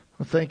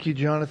Well, thank you,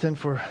 Jonathan,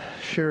 for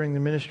sharing the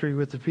ministry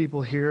with the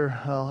people here.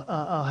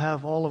 I'll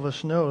have all of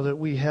us know that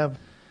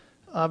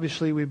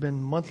we've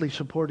been monthly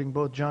supporting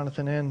both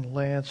Jonathan and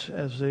Lance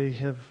as they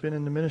have been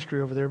in the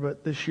ministry over there.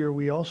 But this year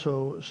we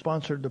also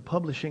sponsored the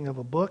publishing of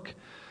a book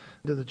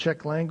to the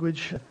Czech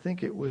language. I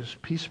think it was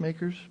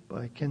Peacemakers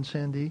by Ken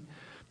Sande.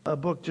 A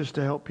book just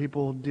to help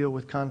people deal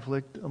with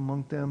conflict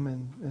among them,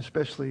 and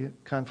especially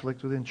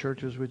conflict within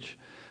churches, which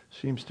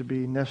seems to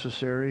be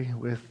necessary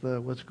with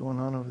what's going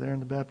on over there in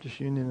the Baptist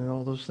Union and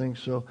all those things.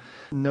 So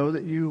know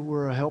that you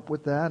were a help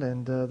with that,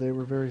 and they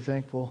were very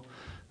thankful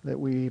that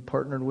we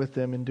partnered with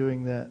them in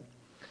doing that.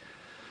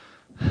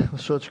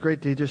 So it's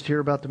great to just hear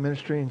about the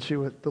ministry and see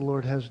what the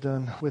Lord has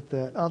done with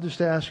that. I'll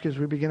just ask as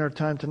we begin our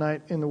time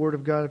tonight in the Word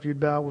of God, if you'd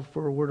bow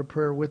for a word of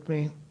prayer with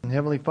me. And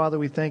Heavenly Father,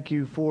 we thank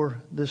you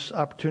for this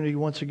opportunity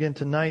once again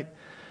tonight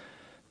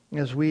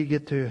as we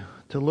get to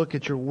look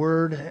at your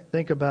Word,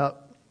 think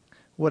about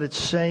what it's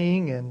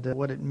saying and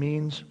what it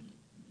means.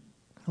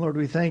 Lord,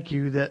 we thank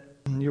you that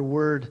your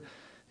Word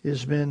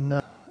has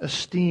been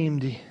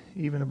esteemed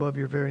even above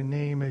your very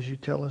name, as you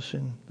tell us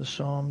in the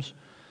Psalms.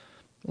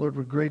 Lord,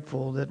 we're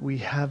grateful that we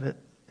have it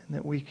and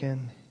that we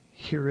can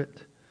hear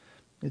it,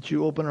 that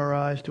you open our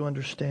eyes to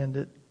understand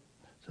it.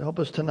 So help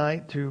us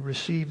tonight to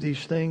receive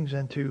these things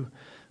and to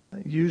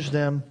use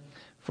them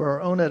for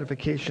our own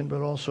edification,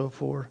 but also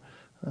for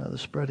the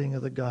spreading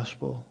of the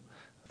gospel.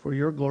 For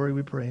your glory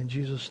we pray in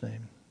Jesus'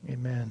 name.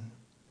 Amen.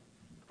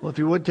 Well, if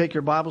you would take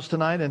your Bibles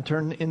tonight and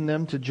turn in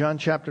them to John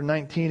chapter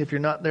 19. If you're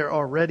not there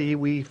already,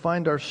 we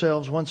find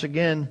ourselves once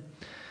again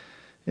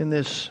in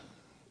this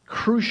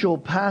crucial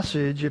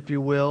passage, if you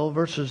will,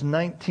 verses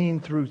 19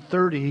 through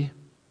 30,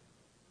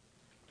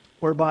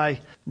 whereby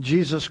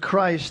Jesus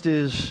Christ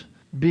is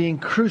being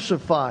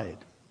crucified.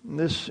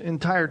 This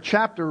entire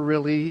chapter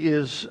really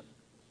is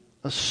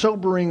a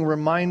sobering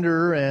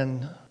reminder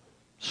and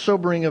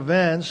sobering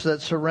events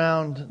that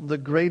surround the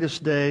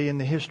greatest day in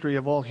the history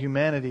of all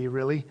humanity,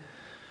 really,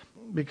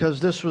 because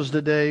this was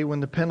the day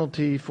when the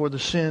penalty for the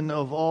sin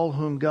of all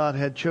whom God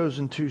had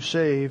chosen to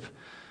save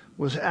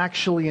was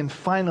actually and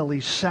finally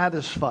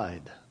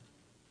satisfied.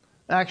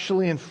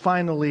 Actually and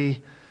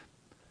finally,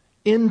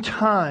 in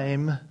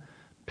time,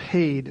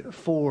 paid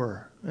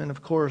for. And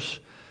of course,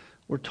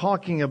 we're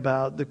talking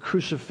about the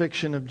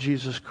crucifixion of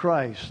Jesus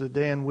Christ, the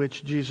day in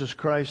which Jesus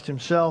Christ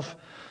himself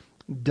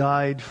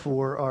died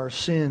for our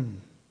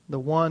sin. The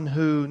one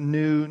who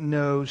knew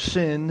no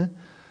sin,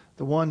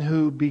 the one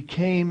who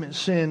became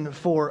sin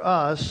for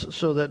us,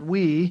 so that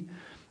we,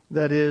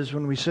 that is,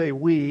 when we say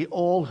we,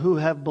 all who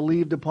have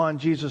believed upon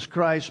Jesus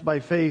Christ by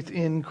faith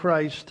in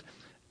Christ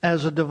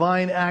as a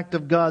divine act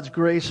of God's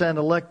grace and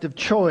elective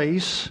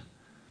choice,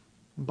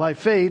 by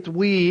faith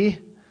we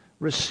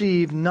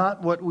receive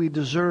not what we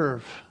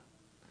deserve.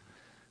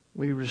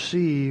 We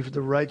receive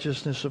the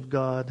righteousness of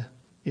God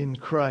in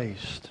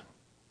Christ.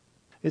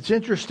 It's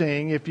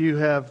interesting, if you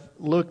have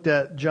looked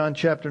at John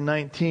chapter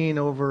 19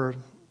 over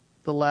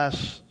the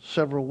last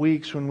several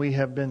weeks when we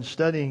have been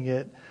studying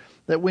it,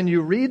 that when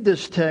you read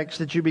this text,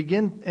 that you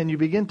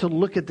begin to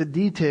look at the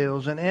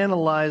details and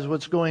analyze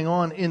what's going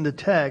on in the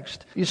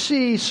text, you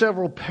see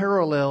several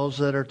parallels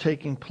that are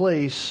taking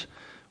place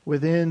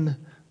within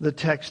the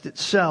text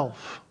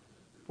itself.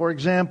 For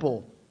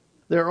example,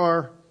 there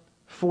are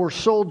 4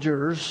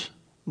 soldiers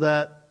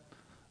that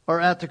are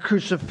at the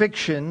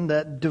crucifixion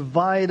that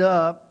divide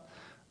up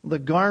the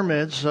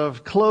garments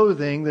of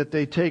clothing that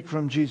they take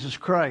from Jesus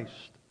Christ.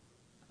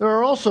 There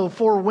are also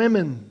 4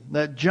 women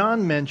that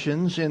John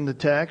mentions in the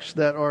text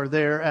that are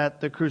there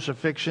at the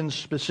crucifixion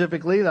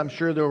specifically. I'm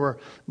sure there were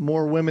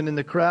more women in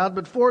the crowd,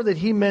 but 4 that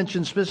he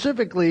mentions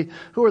specifically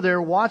who are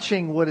there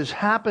watching what is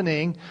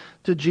happening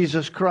to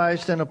Jesus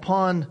Christ, and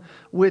upon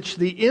which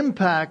the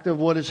impact of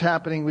what is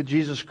happening with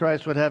Jesus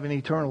Christ would have an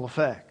eternal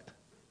effect.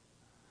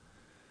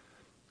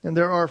 And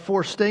there are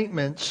 4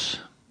 statements,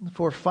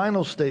 4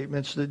 final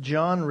statements that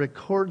John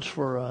records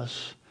for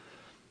us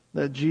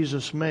that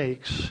Jesus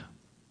makes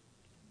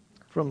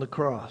from the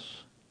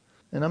cross.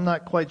 And I'm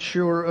not quite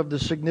sure of the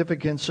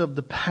significance of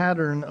the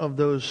pattern of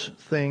those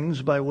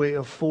things by way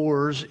of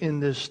 4s in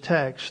this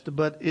text,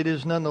 but it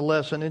is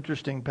nonetheless an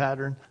interesting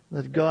pattern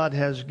that God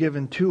has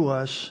given to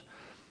us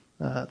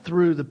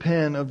through the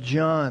pen of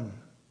John.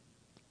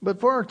 But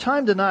for our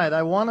time tonight,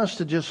 I want us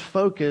to just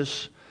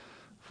focus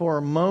for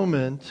a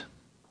moment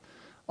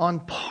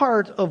on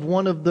part of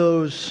one of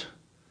those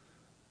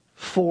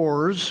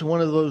 4s,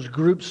 one of those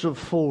groups of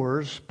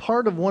 4s,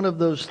 part of one of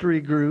those 3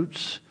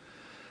 groups.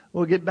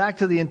 We'll get back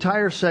to the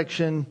entire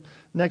section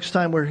next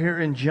time we're here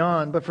in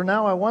John. But for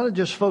now, I want to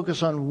just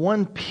focus on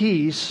one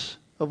piece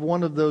of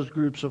one of those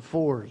groups of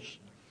 4s.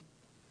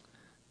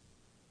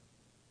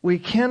 We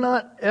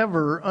cannot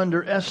ever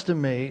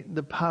underestimate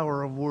the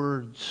power of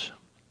words.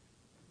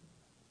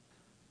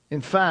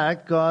 In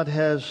fact, God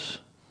has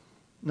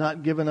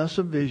not given us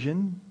a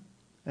vision.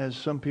 As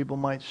some people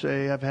might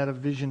say, I've had a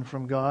vision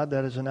from God.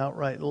 That is an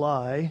outright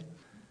lie.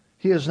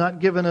 He has not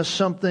given us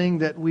something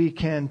that we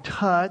can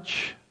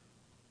touch,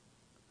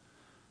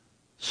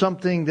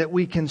 something that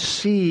we can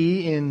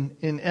see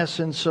in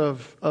essence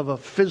of a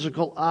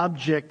physical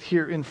object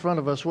here in front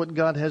of us. What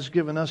God has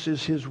given us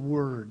is His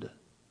Word.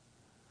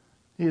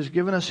 He has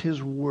given us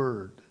His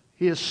Word.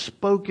 He has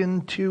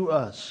spoken to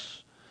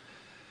us.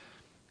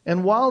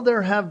 And while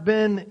there have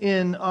been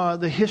in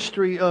the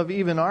history of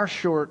even our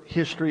short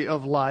history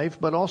of life,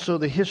 but also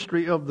the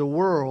history of the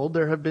world,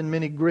 there have been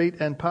many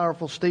great and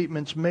powerful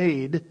statements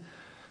made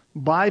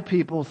by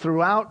people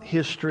throughout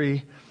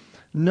history.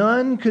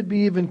 None could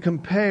be even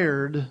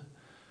compared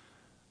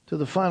to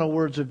the final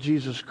words of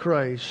Jesus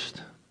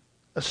Christ,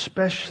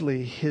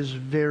 especially His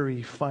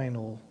very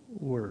final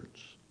words.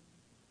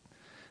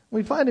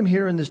 We find Him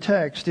here in this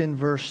text in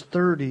verse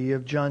 30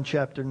 of John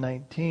chapter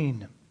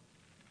 19.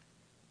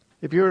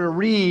 If you were to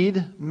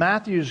read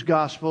Matthew's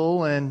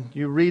Gospel and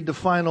you read the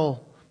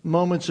final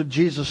moments of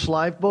Jesus'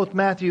 life, both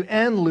Matthew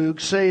and Luke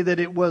say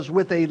that it was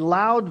with a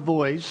loud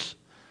voice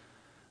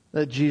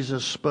that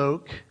Jesus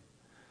spoke.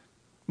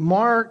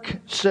 Mark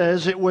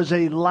says it was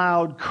a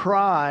loud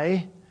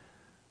cry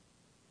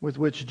with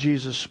which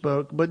Jesus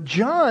spoke. But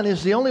John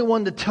is the only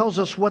one that tells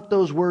us what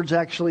those words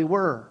actually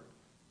were.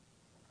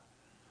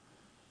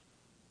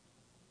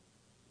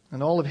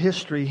 And all of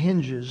history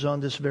hinges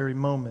on this very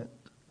moment.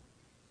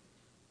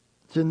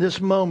 It's in this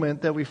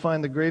moment that we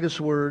find the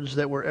greatest words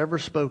that were ever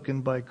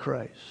spoken by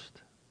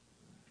Christ.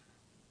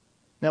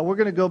 Now we're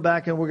going to go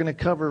back and we're going to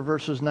cover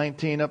verses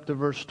 19 up to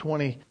verse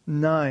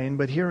 29.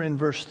 But here in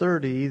verse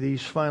 30,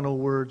 these final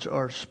words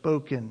are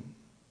spoken.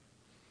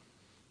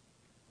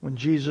 When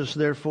Jesus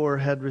therefore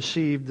had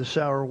received the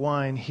sour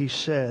wine, He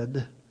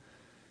said,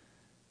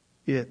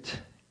 "It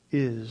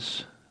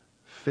is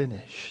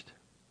finished."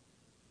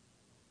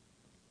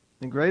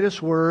 The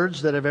greatest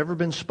words that have ever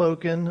been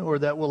spoken or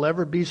that will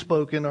ever be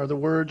spoken are the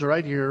words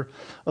right here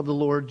of the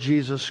Lord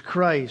Jesus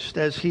Christ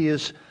as He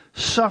is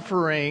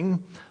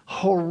suffering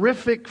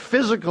horrific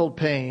physical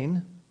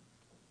pain,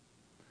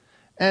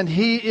 and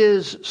He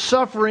is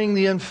suffering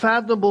the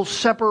unfathomable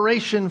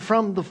separation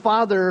from the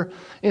Father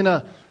in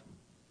a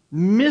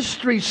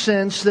mystery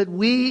sense that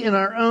we in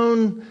our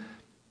own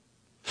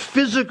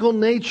physical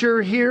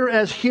nature here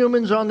as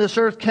humans on this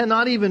earth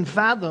cannot even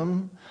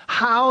fathom.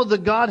 How the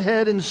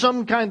Godhead in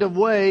some kind of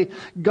way,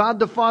 God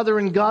the Father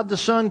and God the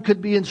Son, could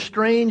be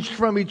estranged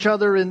from each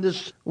other in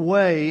this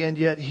way. And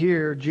yet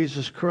here,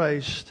 Jesus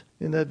Christ,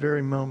 in that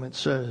very moment,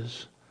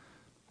 says,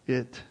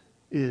 "It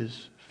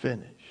is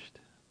finished."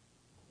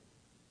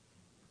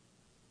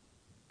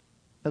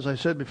 As I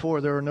said before,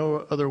 there are no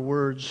other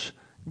words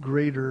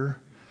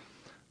greater.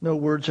 No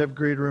words have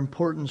greater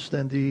importance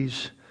than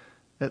these,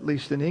 at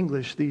least in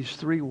English, these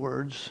three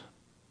words.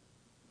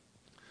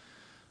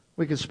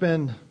 We could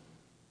spend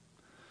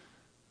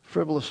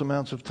frivolous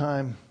amounts of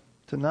time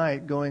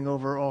tonight going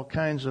over all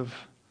kinds of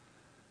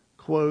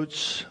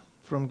quotes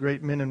from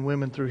great men and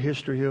women through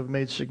history who have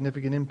made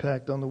significant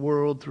impact on the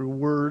world through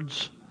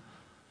words,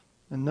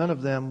 and none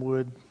of them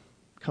would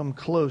come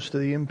close to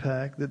the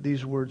impact that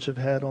these words have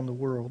had on the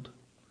world.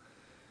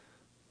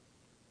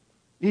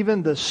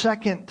 Even the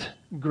second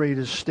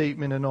greatest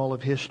statement in all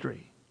of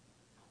history,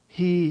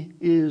 "He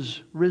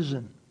is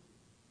risen,"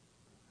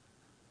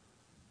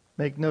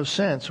 make no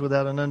sense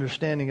without an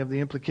understanding of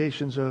the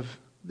implications of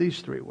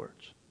these three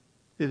words.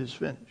 It is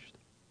finished.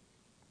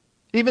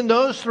 Even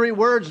those three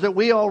words that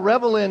we all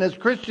revel in as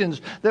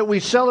Christians, that we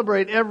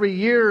celebrate every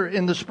year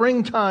in the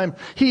springtime,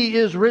 "He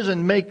is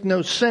risen," make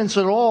no sense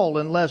at all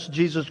unless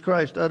Jesus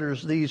Christ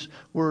utters these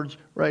words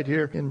right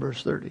here in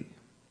verse 30.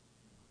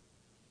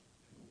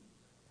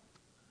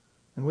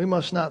 And we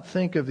must not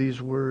think of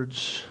these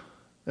words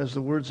as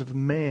the words of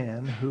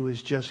man who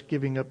is just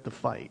giving up the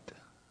fight.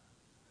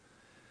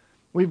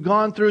 We've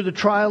gone through the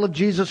trial of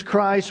Jesus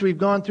Christ. We've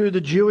gone through the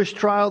Jewish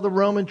trial, the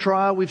Roman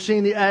trial. We've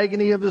seen the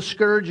agony of the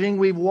scourging.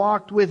 We've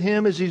walked with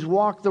Him as He's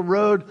walked the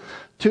road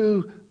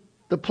to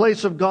the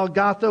place of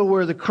Golgotha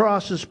where the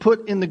cross is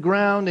put in the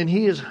ground and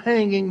He is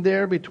hanging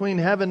there between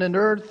heaven and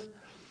earth.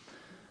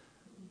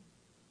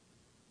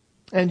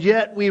 And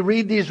yet we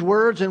read these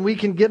words and we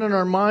can get in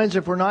our minds,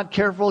 if we're not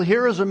careful,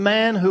 here is a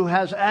man who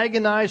has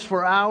agonized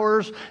for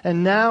hours,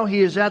 and now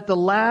he is at the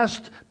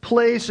last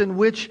place in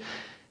which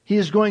he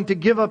is going to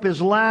give up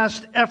his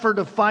last effort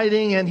of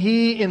fighting, and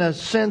he, in a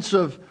sense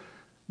of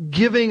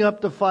giving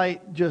up the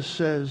fight, just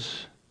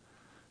says,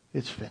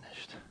 "It's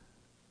finished."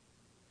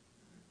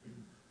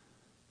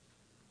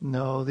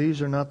 No,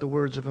 these are not the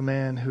words of a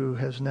man who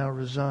has now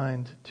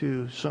resigned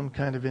to some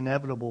kind of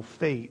inevitable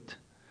fate.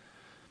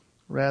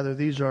 Rather,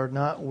 these are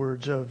not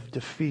words of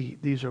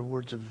defeat. These are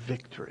words of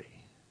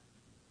victory.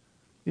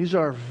 These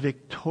are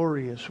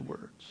victorious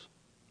words.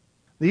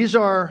 These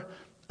are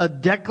a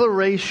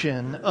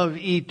declaration of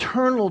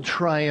eternal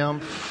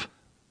triumph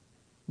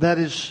that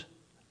is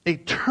a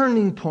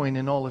turning point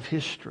in all of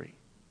history.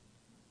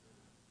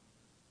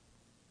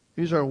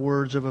 These are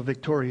words of a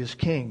victorious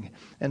king.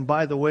 And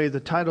by the way, the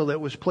title that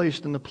was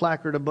placed in the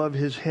placard above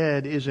his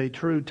head is a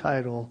true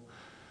title.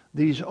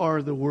 These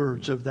are the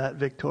words of that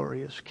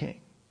victorious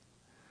king.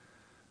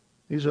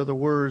 These are the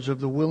words of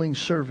the willing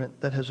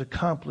servant that has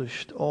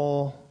accomplished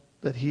all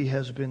that he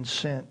has been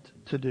sent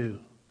to do.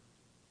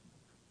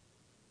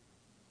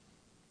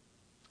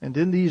 And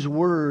in these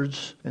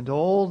words and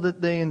all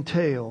that they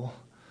entail,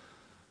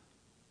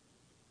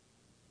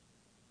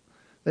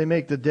 they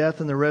make the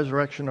death and the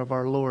resurrection of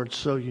our Lord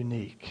so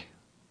unique,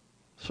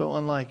 so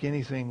unlike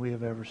anything we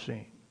have ever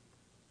seen.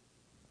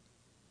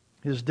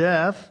 His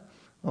death,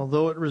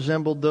 although it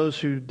resembled those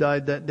who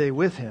died that day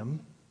with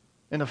him,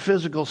 in a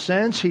physical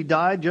sense, he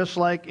died just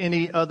like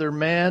any other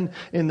man,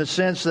 in the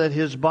sense that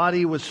his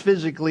body was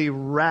physically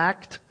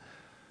racked,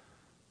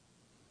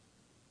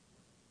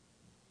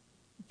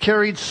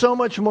 carried so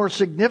much more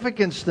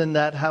significance than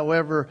that,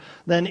 however,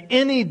 than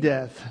any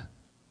death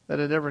that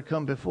had ever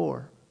come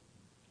before.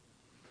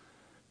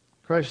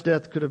 Christ's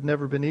death could have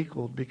never been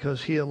equaled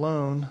because he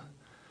alone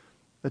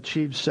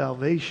achieved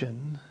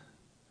salvation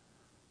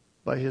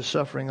by his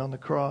suffering on the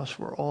cross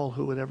for all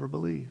who would ever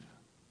believe.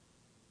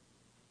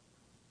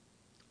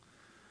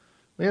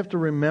 We have to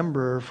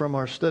remember from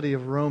our study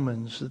of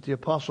Romans that the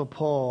Apostle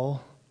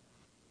Paul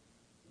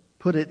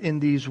put it in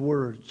these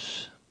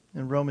words.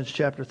 In Romans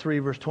chapter 3,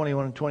 verse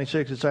 21 and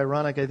 26, it's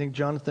ironic, I think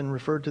Jonathan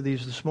referred to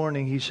these this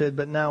morning. He said,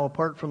 "But now,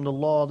 apart from the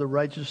law, the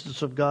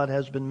righteousness of God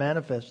has been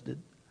manifested,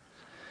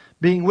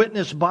 being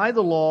witnessed by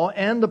the law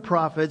and the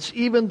prophets,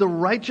 even the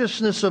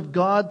righteousness of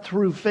God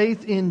through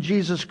faith in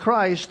Jesus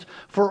Christ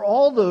for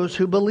all those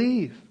who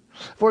believe.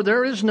 For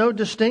there is no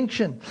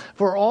distinction.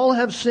 For all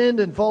have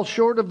sinned and fall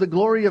short of the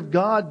glory of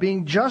God,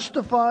 being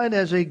justified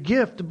as a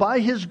gift by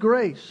His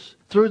grace,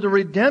 through the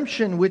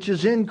redemption which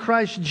is in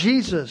Christ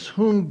Jesus,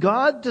 whom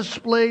God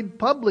displayed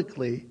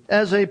publicly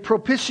as a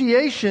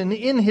propitiation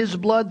in His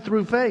blood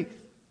through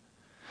faith.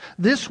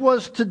 This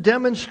was to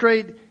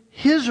demonstrate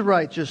His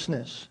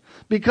righteousness,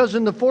 because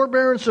in the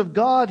forbearance of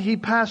God He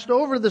passed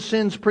over the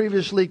sins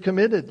previously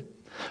committed.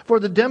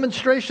 For the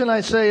demonstration, I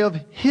say, of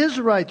His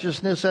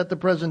righteousness at the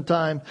present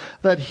time,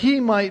 that He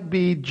might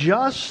be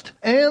just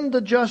and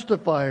the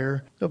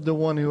justifier of the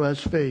one who has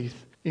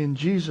faith in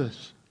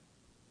Jesus."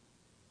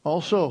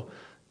 Also,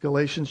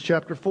 Galatians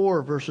chapter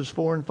 4, verses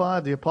 4 and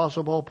 5, the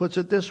Apostle Paul puts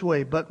it this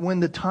way, "But when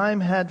the time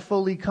had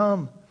fully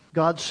come,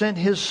 God sent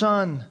His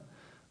Son,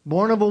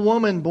 born of a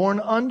woman, born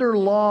under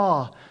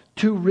law,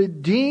 to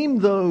redeem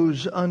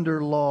those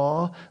under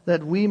law,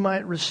 that we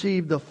might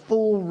receive the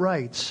full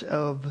rights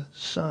of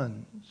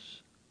sons."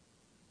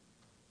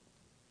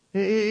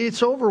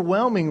 It's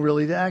overwhelming,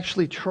 really, to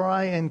actually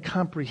try and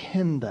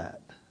comprehend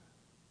that.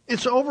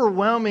 It's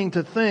overwhelming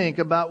to think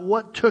about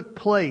what took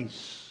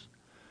place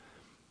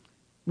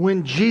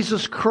when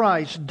Jesus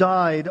Christ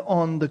died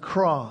on the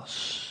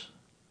cross.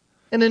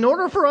 And in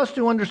order for us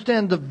to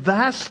understand the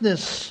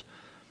vastness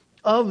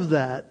of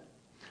that,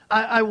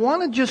 I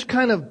want to just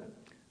kind of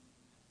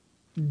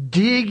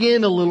dig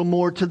in a little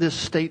more to this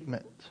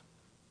statement.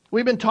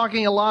 We've been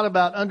talking a lot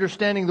about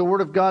understanding the Word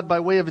of God by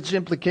way of its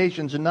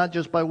implications, and not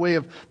just by way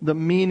of the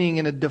meaning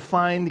in a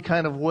defined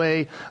kind of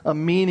way, a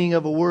meaning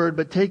of a word,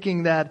 but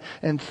taking that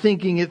and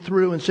thinking it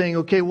through and saying,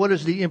 okay, what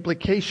is the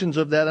implications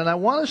of that? And I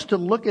want us to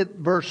look at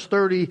verse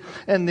 30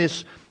 and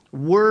this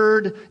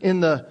word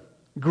in the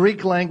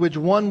Greek language,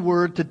 one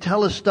word,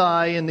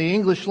 tetelestai, in the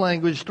English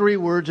language, 3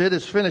 words, it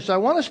is finished. I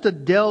want us to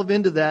delve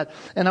into that,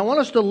 and I want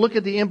us to look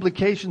at the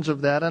implications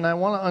of that, and I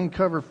want to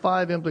uncover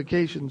 5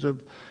 implications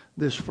of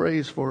this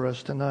phrase for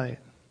us tonight,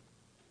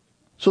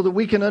 so that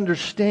we can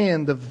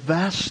understand the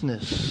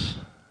vastness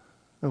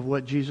of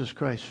what Jesus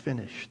Christ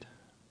finished.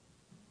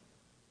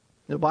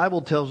 The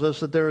Bible tells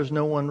us that there is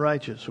no one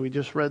righteous. We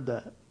just read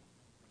that.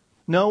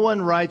 No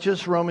one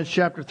righteous, Romans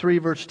chapter 3,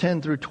 verse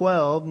 10 through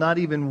 12. Not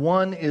even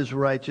one is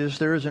righteous.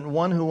 There isn't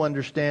one who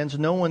understands.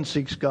 No one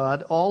seeks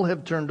God. All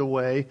have turned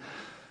away.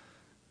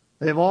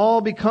 They've all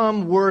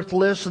become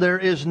worthless. There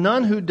is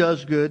none who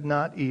does good,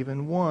 not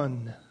even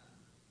one.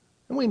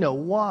 And we know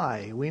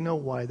why. We know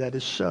why that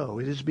is so.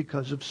 It is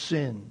because of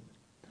sin.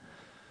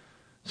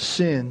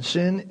 Sin.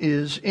 Sin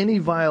is any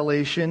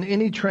violation,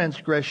 any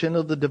transgression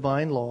of the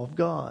divine law of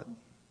God.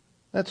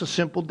 That's a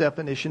simple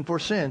definition for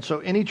sin. So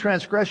any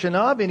transgression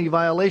of, any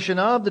violation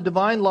of the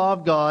divine law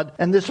of God.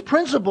 And this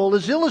principle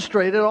is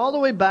illustrated all the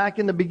way back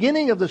in the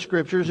beginning of the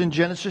Scriptures in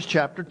Genesis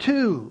chapter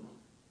 2.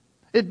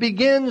 It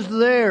begins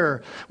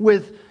there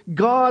with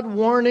God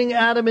warning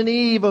Adam and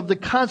Eve of the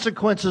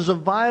consequences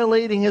of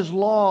violating His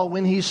law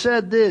when He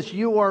said this,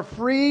 "You are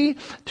free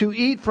to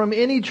eat from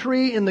any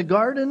tree in the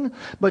garden,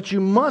 but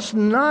you must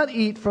not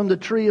eat from the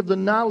tree of the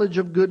knowledge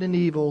of good and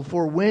evil,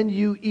 for when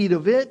you eat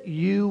of it,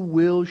 you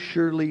will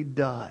surely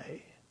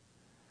die."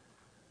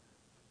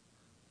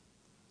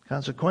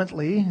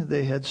 Consequently,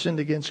 they had sinned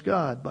against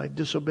God by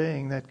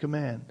disobeying that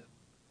command.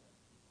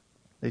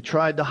 They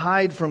tried to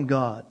hide from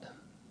God.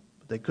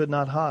 They could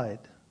not hide.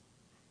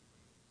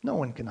 No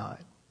one can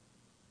hide.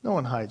 No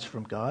one hides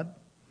from God.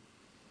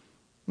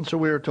 And so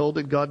we are told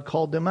that God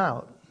called them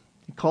out.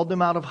 He called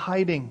them out of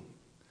hiding.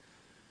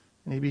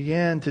 And He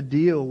began to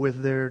deal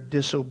with their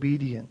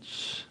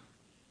disobedience.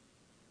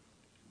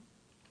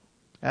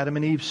 Adam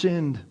and Eve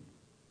sinned.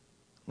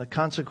 The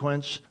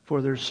consequence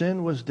for their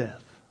sin was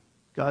death.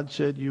 God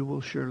said, "You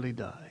will surely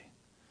die."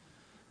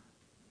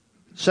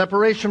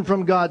 Separation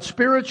from God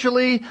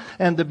spiritually,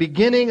 and the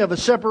beginning of a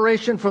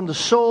separation from the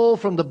soul,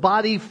 from the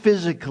body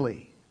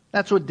physically.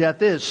 That's what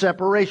death is,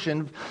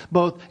 separation,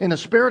 both in a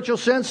spiritual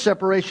sense,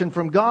 separation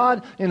from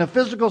God, in a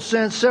physical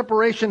sense,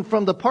 separation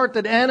from the part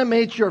that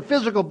animates your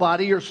physical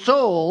body, your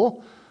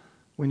soul.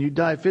 When you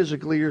die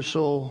physically, your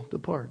soul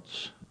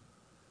departs.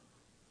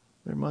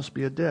 There must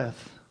be a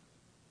death.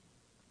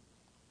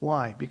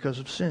 Why? Because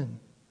of sin.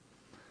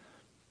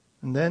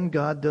 And then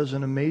God does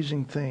an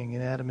amazing thing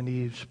in Adam and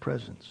Eve's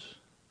presence.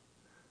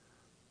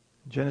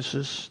 In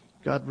Genesis,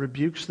 God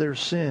rebukes their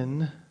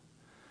sin,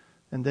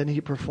 and then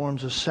He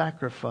performs a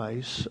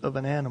sacrifice of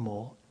an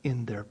animal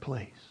in their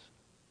place.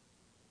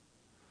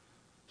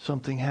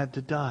 Something had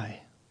to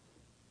die.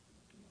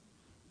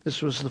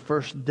 This was the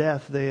first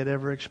death they had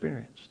ever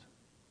experienced.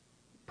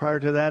 Prior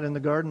to that, in the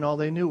garden, all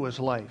they knew was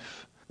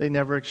life. They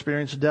never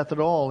experienced death at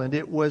all, and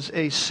it was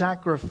a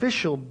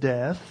sacrificial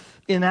death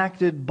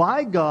enacted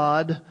by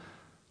God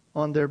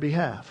on their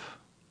behalf.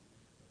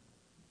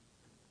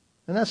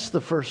 And that's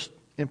the first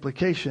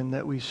implication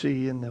that we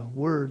see in the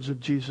words of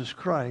Jesus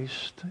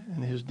Christ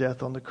and His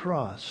death on the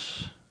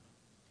cross.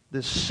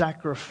 This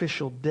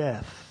sacrificial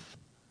death.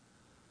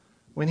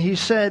 When He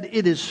said,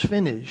 "It is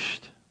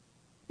finished,"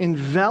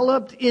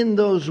 enveloped in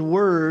those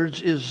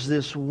words is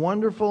this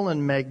wonderful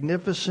and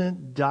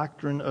magnificent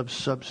doctrine of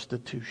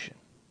substitution.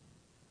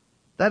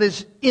 That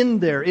is in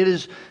there. It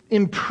is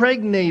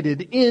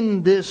impregnated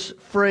in this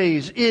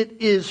phrase.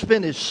 It is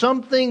finished.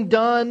 Something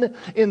done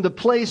in the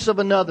place of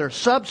another.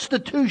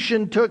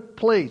 Substitution took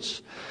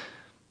place.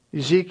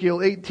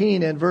 Ezekiel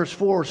 18 and verse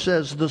 4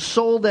 says, "The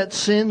soul that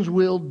sins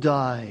will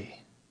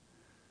die."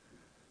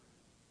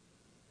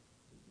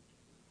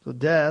 So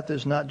death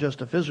is not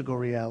just a physical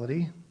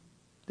reality.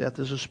 Death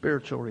is a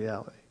spiritual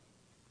reality.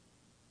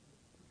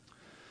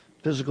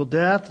 Physical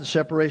death, the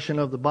separation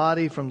of the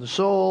body from the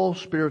soul.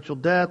 Spiritual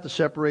death, the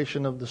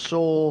separation of the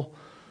soul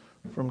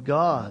from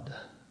God.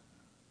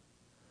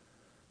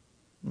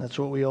 And that's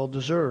what we all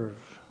deserve,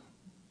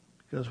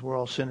 because we're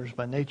all sinners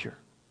by nature.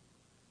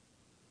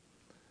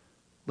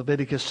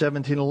 Leviticus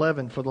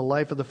 17:11, "For the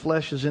life of the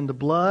flesh is in the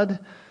blood,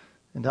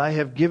 and I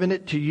have given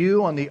it to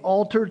you on the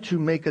altar to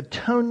make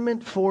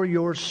atonement for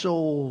your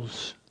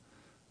souls.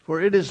 For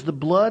it is the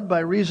blood by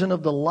reason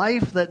of the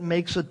life that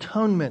makes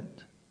atonement."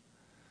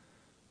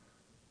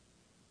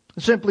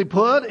 Simply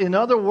put, in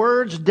other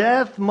words,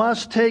 death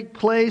must take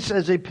place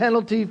as a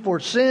penalty for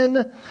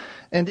sin.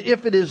 And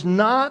if it is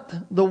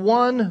not the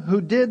one who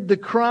did the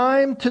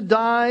crime to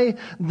die,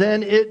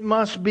 then it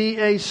must be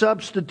a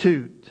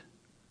substitute.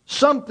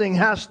 Something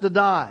has to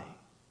die.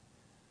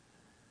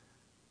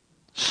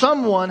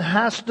 Someone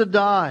has to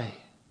die.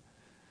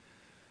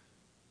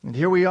 And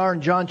here we are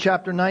in John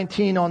chapter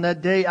 19 on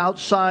that day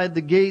outside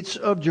the gates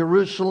of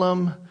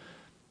Jerusalem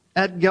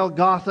at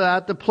Golgotha,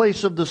 at the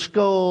place of the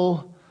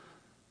skull.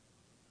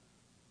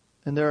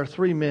 And there are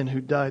 3 men who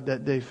died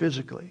that day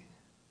physically.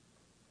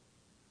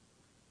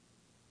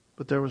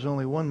 But there was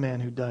only one man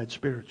who died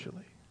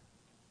spiritually.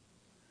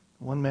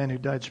 One man who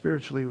died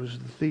spiritually was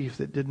the thief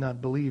that did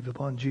not believe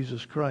upon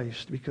Jesus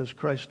Christ, because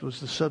Christ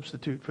was the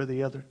substitute for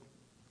the other.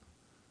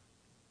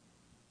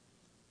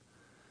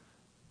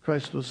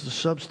 Christ was the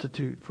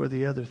substitute for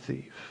the other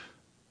thief.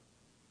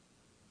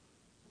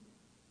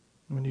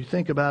 When you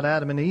think about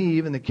Adam and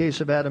Eve, in the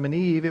case of Adam and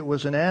Eve, it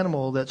was an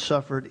animal that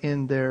suffered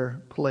in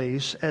their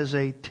place as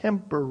a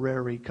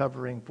temporary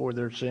covering for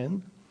their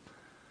sin.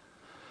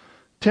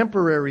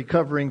 Temporary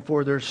covering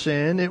for their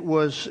sin. It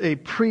was a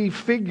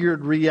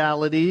prefigured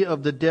reality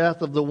of the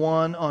death of the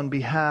one on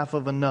behalf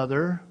of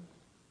another.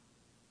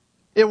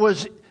 It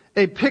was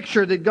a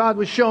picture that God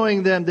was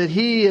showing them that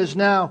He is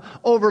now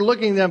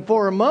overlooking them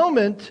for a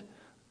moment,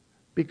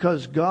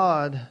 because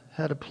God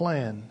had a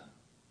plan.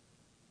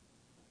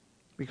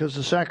 Because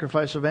the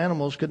sacrifice of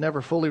animals could never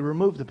fully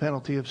remove the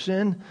penalty of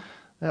sin.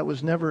 That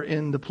was never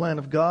in the plan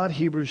of God.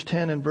 Hebrews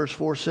 10 and verse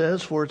 4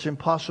 says, "For it's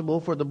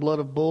impossible for the blood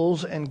of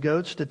bulls and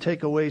goats to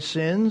take away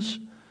sins."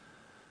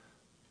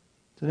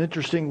 It's an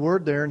interesting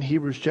word there in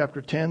Hebrews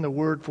chapter 10. The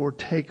word for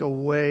take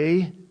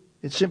away,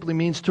 it simply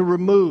means to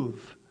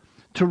remove.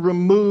 To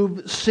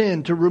remove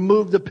sin, to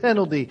remove the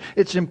penalty.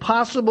 It's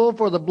impossible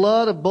for the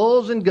blood of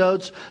bulls and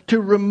goats to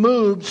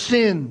remove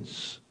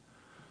sins.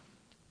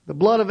 The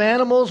blood of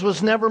animals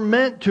was never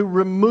meant to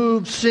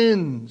remove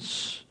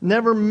sins.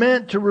 Never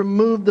meant to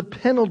remove the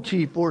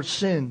penalty for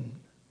sin.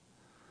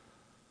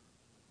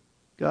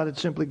 God had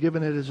simply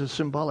given it as a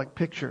symbolic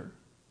picture.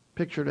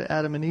 Picture to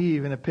Adam and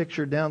Eve, and a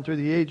picture down through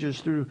the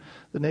ages through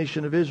the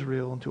nation of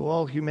Israel and to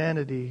all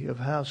humanity of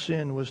how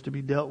sin was to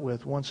be dealt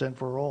with once and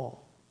for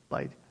all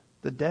by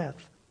the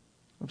death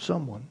of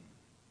someone.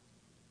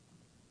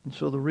 And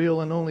so the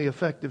real and only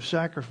effective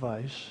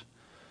sacrifice,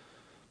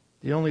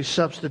 the only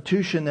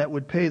substitution that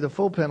would pay the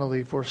full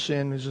penalty for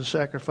sin, is the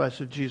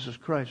sacrifice of Jesus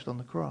Christ on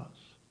the cross.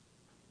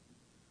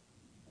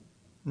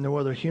 No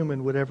other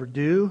human would ever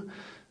do.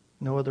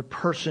 No other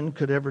person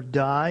could ever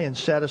die and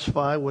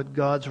satisfy what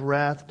God's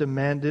wrath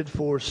demanded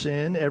for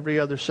sin. Every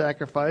other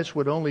sacrifice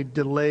would only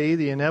delay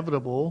the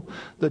inevitable,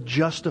 the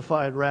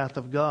justified wrath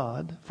of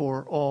God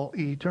for all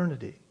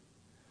eternity.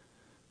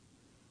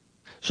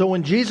 So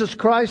when Jesus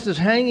Christ is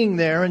hanging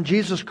there and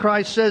Jesus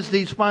Christ says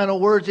these final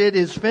words, "It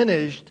is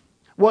finished,"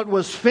 what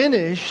was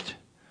finished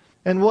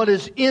and what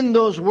is in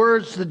those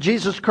words that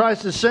Jesus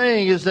Christ is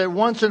saying is that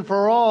once and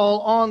for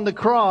all on the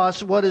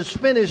cross, what is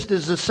finished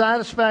is the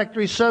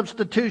satisfactory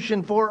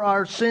substitution for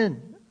our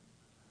sin.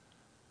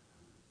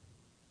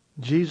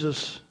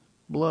 Jesus'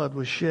 blood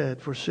was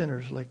shed for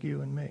sinners like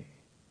you and me.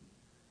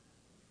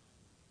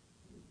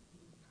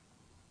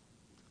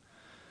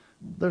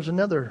 There's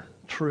another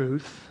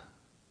truth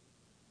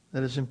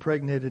that is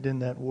impregnated in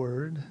that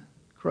word.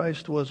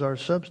 Christ was our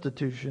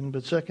substitution,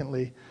 but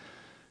secondly,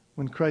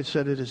 when Christ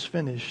said it is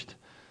finished,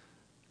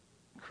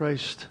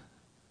 Christ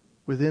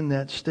within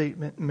that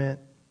statement meant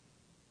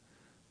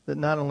that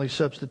not only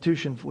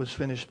substitution was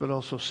finished, but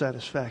also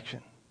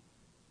satisfaction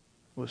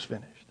was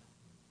finished.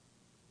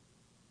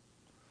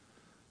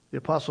 The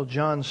Apostle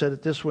John said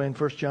it this way in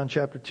 1 John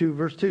chapter 2,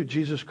 verse 2.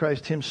 Jesus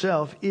Christ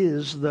himself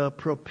is the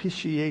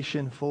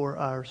propitiation for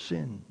our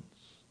sins.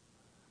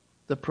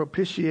 The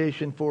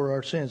propitiation for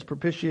our sins.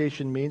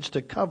 Propitiation means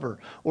to cover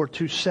or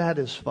to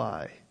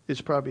satisfy. Is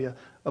probably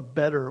a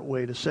better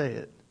way to say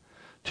it.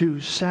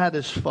 To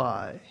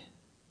satisfy.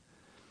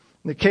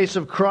 In the case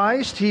of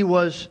Christ, he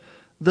was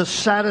the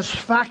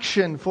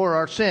satisfaction for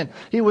our sin.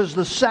 He was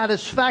the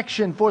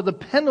satisfaction for the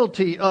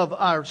penalty of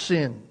our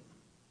sin.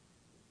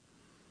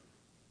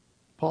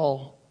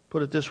 Paul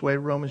put it this way,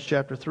 Romans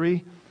chapter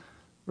 3,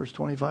 verse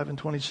 25 and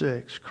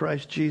 26.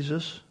 Christ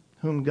Jesus,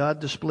 whom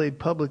God displayed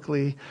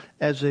publicly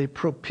as a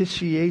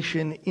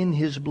propitiation in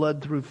his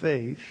blood through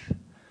faith.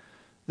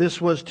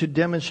 This was to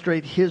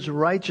demonstrate his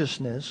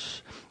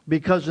righteousness,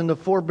 because in the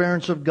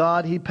forbearance of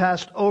God he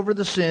passed over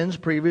the sins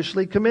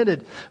previously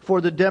committed.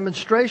 For the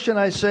demonstration,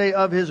 I say,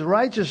 of his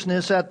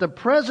righteousness at the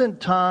present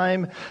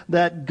time,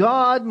 that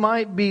God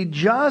might be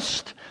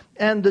just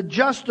and the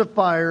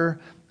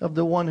justifier of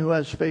the one who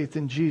has faith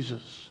in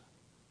Jesus.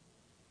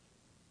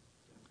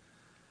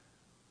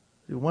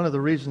 One of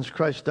the reasons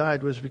Christ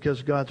died was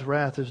because God's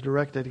wrath is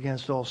directed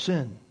against all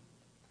sin.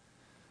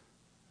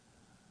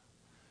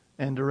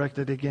 And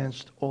directed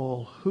against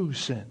all who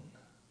sin.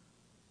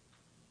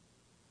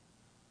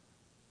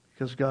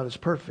 Because God is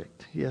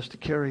perfect. He has to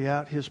carry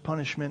out his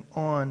punishment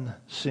on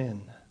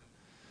sin.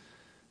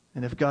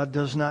 And if God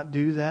does not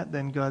do that,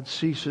 then God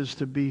ceases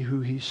to be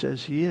who he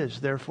says he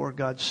is. Therefore,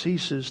 God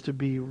ceases to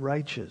be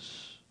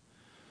righteous.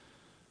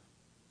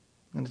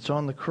 And it's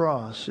on the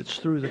cross. It's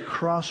through the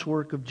cross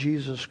work of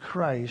Jesus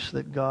Christ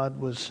that God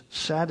was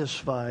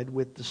satisfied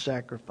with the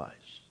sacrifice.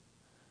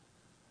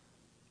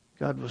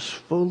 God was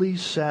fully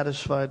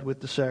satisfied with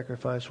the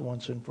sacrifice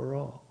once and for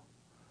all.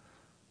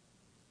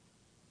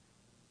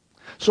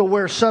 So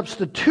where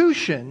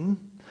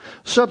substitution,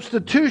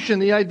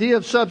 the idea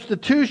of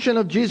substitution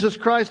of Jesus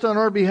Christ on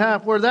our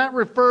behalf, where that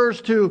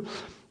refers to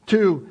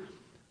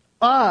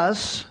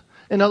us,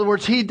 in other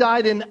words, he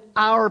died in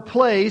our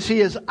place.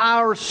 He is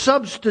our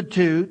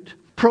substitute.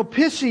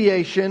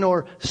 Propitiation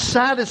or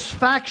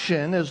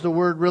satisfaction, as the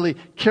word really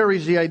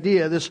carries the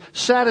idea, this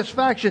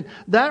satisfaction,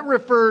 that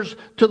refers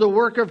to the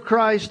work of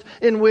Christ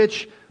in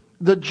which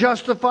the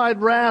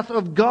justified wrath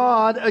of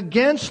God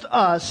against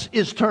us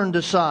is turned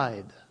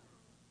aside.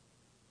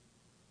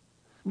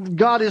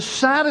 God is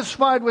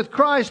satisfied with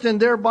Christ, and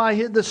thereby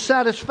the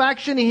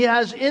satisfaction he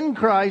has in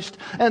Christ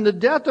and the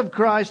death of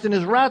Christ and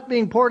his wrath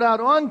being poured out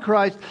on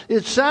Christ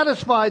is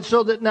satisfied,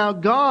 so that now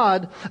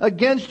God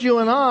against you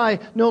and I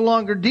no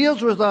longer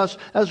deals with us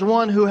as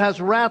one who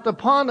has wrath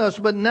upon us,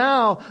 but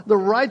now the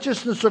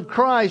righteousness of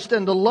Christ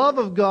and the love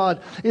of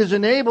God is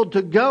enabled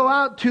to go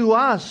out to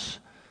us.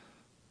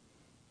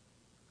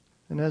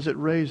 And as it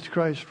raised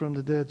Christ from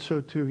the dead, so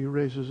too he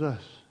raises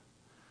us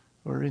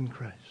who are in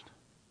Christ.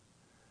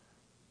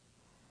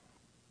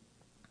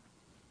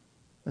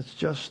 That's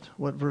just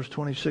what verse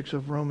 26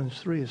 of Romans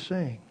 3 is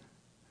saying.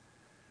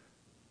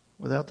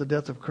 Without the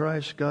death of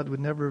Christ, God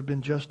would never have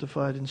been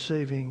justified in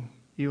saving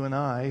you and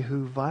I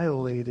who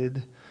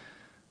violated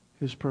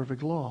his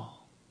perfect law.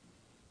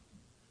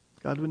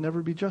 God would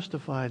never be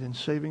justified in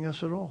saving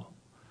us at all.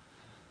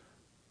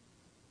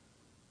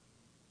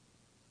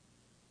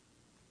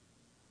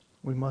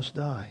 We must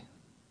die.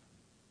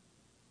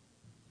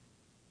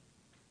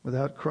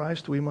 Without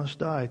Christ, we must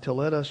die. To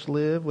let us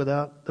live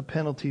without the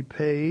penalty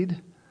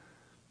paid,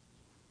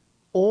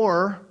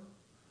 or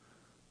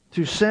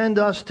to send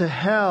us to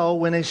hell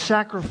when a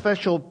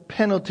sacrificial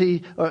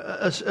penalty, or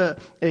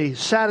a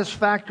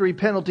satisfactory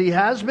penalty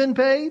has been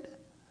paid,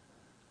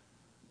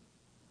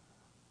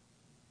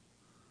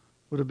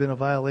 would have been a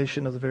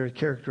violation of the very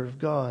character of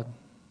God.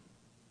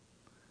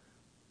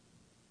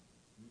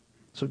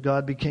 So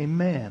God became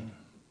man.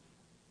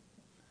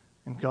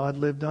 And God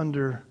lived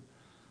under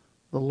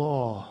the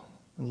law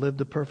and lived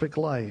a perfect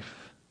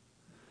life.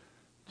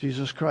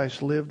 Jesus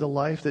Christ lived a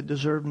life that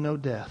deserved no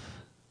death.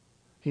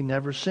 He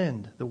never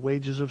sinned. The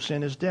wages of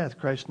sin is death.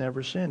 Christ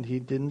never sinned. He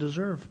didn't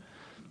deserve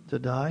to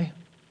die.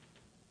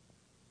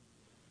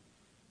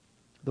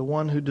 The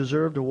one who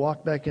deserved to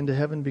walk back into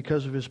heaven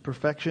because of his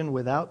perfection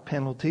without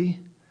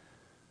penalty.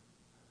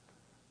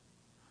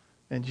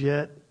 And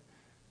yet,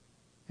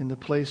 in the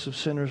place of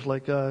sinners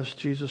like us,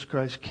 Jesus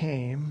Christ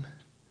came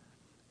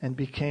and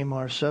became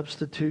our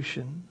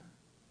substitution,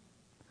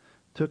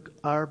 took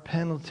our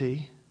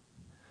penalty,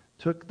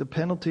 took the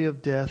penalty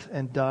of death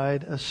and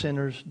died a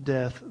sinner's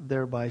death,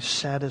 thereby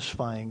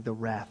satisfying the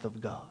wrath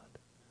of God.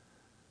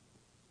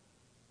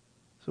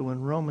 So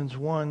when Romans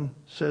 1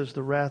 says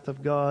the wrath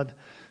of God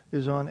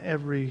is on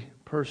every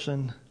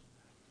person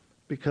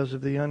because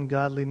of the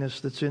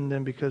ungodliness that's in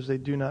them, because they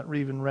do not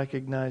even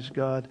recognize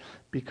God,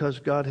 because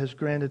God has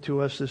granted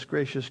to us this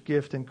gracious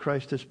gift and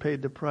Christ has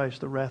paid the price,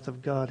 the wrath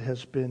of God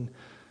has been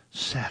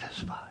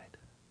satisfied.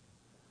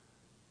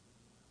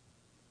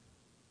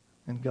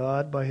 And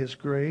God, by His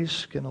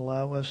grace, can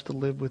allow us to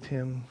live with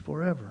Him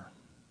forever,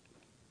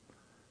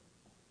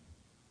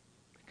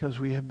 because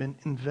we have been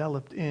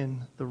enveloped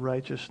in the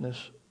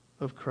righteousness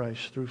of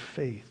Christ through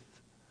faith.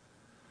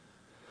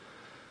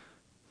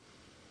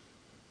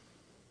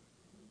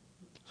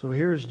 So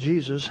here is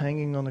Jesus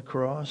hanging on the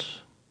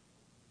cross.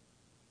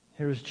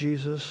 Here is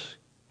Jesus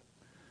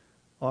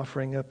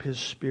offering up His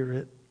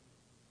Spirit,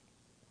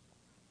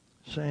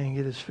 saying,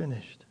 "It is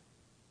finished."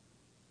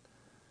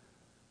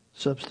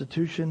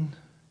 Substitution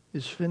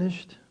is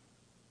finished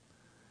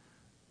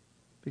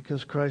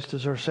because Christ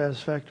is our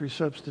satisfactory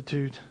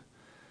substitute,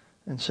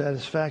 and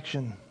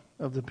satisfaction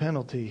of the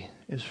penalty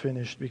is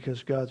finished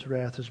because God's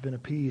wrath has been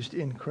appeased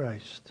in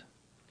Christ.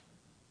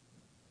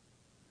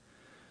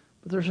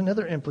 But there's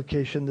another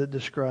implication that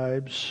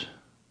describes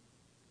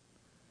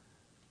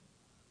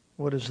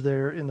what is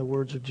there in the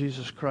words of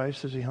Jesus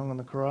Christ as He hung on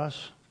the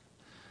cross,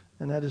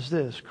 and that is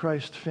this: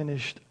 Christ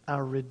finished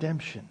our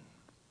redemption.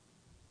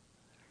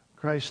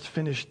 Christ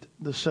finished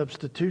the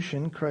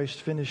substitution.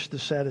 Christ finished the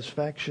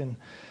satisfaction.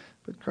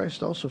 But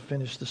Christ also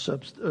finished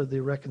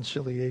the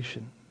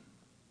reconciliation.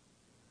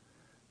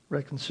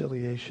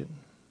 Reconciliation.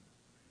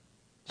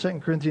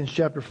 2 Corinthians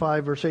chapter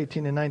 5, verse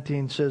 18 and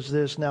 19 says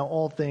this: "Now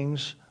all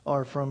things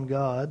are from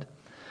God,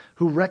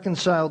 who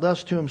reconciled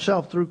us to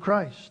Himself through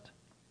Christ,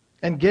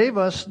 and gave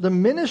us the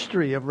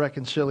ministry of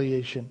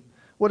reconciliation."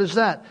 What is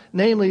that?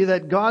 Namely,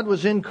 that God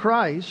was in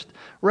Christ,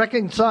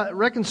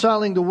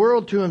 reconciling the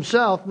world to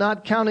Himself,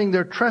 not counting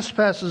their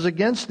trespasses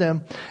against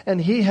them, and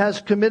He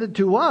has committed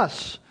to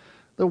us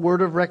the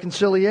word of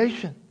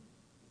reconciliation.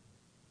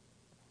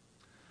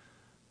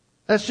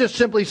 That's just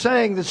simply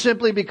saying that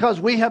simply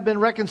because we have been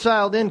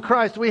reconciled in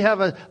Christ, we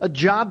have a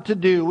job to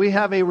do. We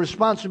have a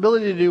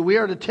responsibility to do. We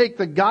are to take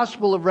the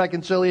gospel of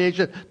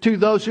reconciliation to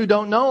those who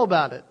don't know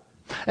about it.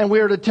 And we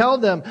are to tell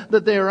them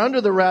that they are under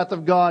the wrath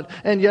of God,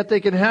 and yet they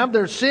can have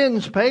their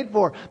sins paid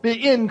for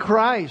in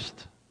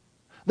Christ.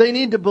 They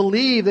need to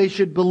believe. They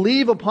should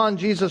believe upon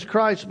Jesus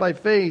Christ by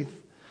faith.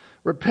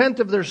 Repent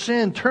of their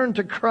sin, turn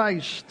to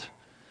Christ,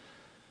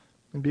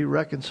 and be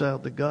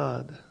reconciled to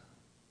God.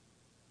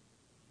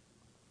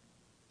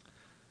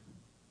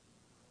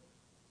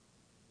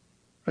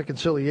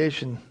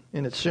 Reconciliation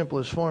in its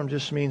simplest form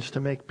just means to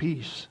make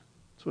peace.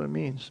 That's what it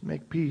means,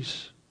 make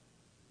peace.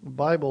 The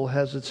Bible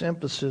has its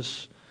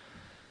emphasis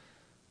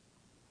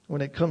when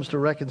it comes to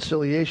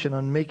reconciliation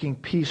on making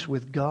peace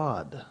with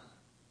God.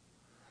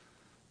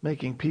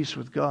 Making peace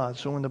with God.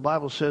 So when the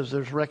Bible says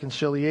there's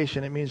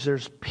reconciliation, it means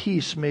there's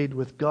peace made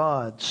with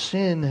God.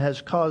 Sin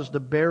has caused a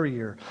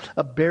barrier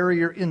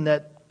in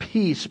that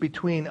peace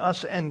between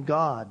us and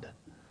God.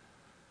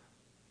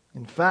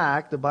 In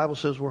fact, the Bible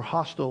says we're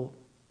hostile.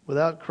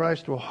 Without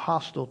Christ, we're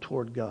hostile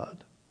toward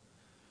God.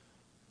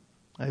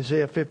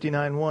 Isaiah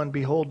 59:1,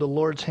 "Behold, the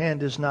Lord's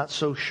hand is not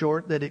so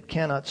short that it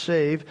cannot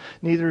save,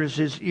 neither is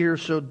His ear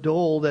so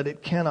dull that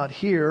it cannot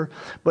hear.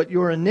 But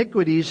your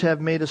iniquities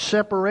have made a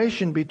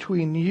separation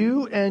between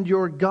you and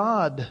your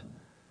God,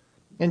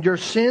 and your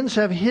sins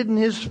have hidden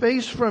His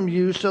face from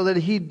you so that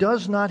He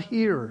does not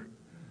hear."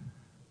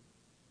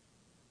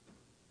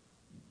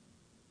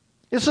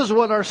 This is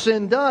what our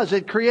sin does.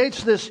 It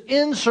creates this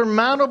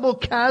insurmountable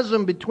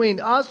chasm between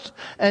us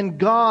and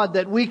God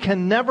that we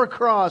can never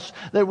cross,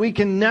 that we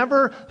can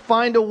never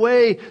find a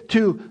way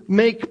to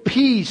make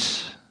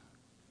peace.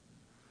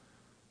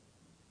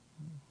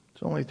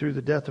 It's only through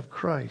the death of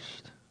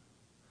Christ.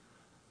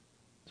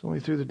 It's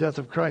only through the death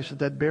of Christ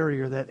that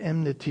barrier, that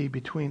enmity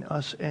between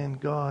us and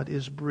God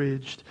is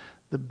bridged.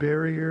 The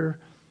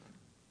barrier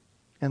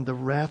and the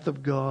wrath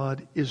of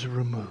God is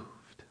removed.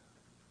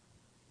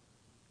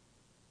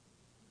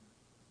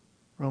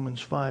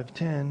 Romans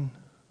 5:10,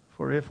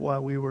 "For if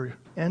while we were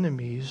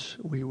enemies,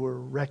 we were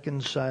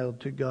reconciled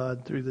to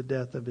God through the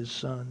death of His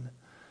Son,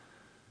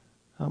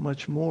 how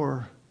much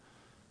more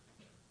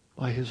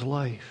by His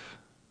life?"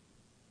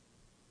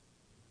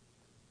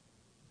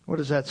 What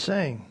is that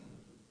saying?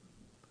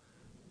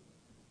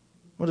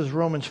 What is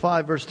Romans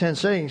 5 verse 10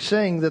 saying?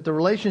 Saying that the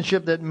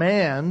relationship that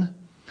man,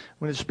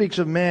 when it speaks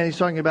of man, he's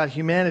talking about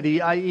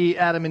humanity, i.e.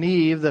 Adam and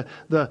Eve,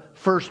 the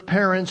first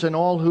parents and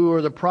all who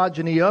are the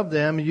progeny of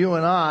them, you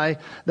and I,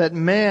 that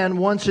man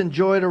once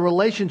enjoyed a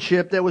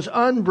relationship that was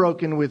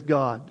unbroken with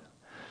God.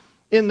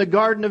 In the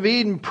Garden of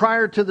Eden,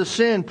 prior to the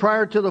sin,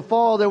 prior to the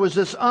fall, there was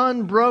this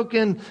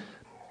unbroken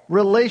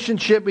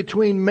relationship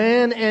between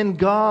man and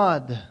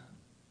God.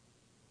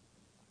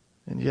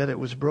 And yet it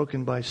was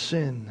broken by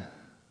sin.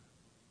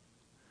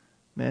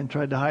 Man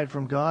tried to hide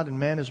from God, and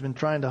man has been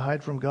trying to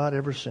hide from God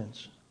ever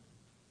since.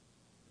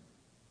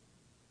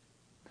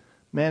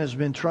 Man has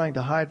been trying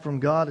to hide from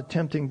God,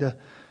 attempting to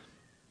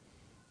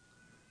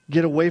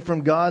get away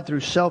from God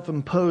through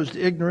self-imposed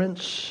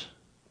ignorance,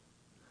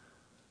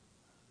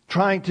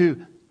 trying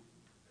to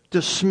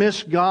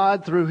dismiss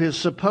God through His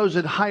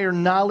supposed higher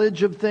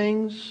knowledge of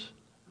things,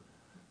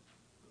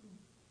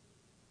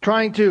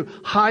 trying to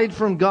hide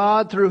from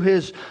God through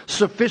His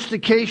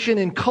sophistication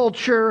in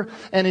culture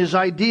and His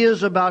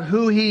ideas about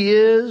who He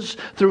is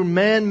through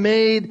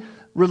man-made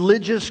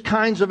religious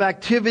kinds of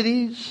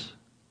activities.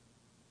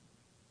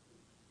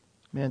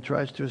 Man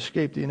tries to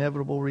escape the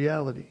inevitable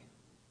reality,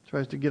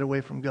 tries to get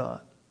away from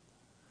God,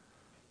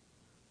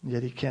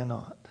 yet he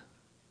cannot.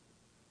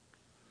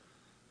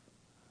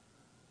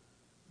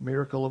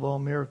 Miracle of all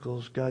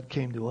miracles, God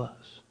came to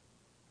us.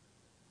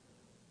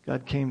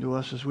 God came to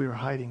us as we were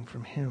hiding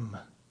from Him.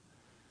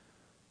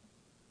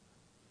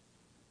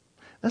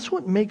 That's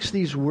what makes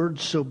these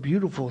words so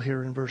beautiful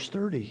here in verse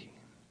 30.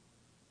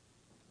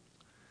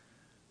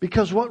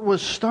 Because what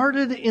was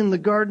started in the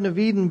Garden of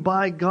Eden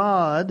by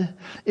God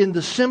in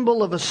the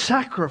symbol of a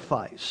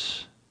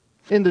sacrifice,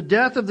 in the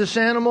death of this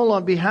animal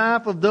on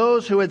behalf of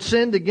those who had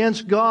sinned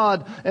against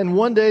God, and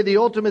one day the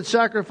ultimate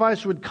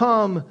sacrifice would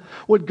come,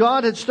 what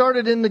God had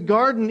started in the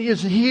garden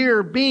is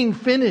here being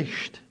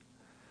finished,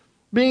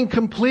 being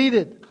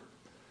completed,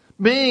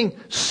 being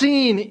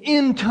seen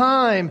in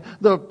time,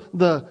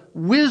 the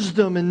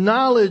wisdom and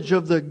knowledge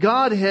of the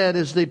Godhead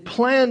as they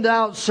planned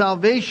out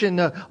salvation,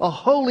 a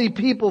holy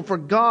people for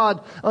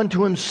God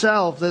unto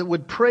Himself that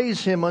would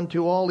praise Him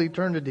unto all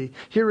eternity.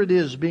 Here it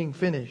is being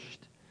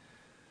finished.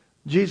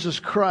 Jesus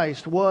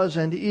Christ was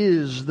and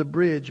is the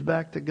bridge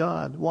back to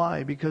God.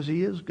 Why? Because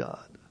He is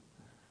God.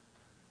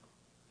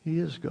 He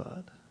is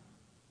God.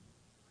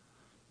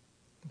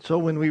 So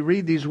when we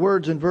read these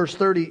words in verse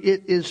 30,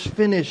 it is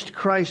finished.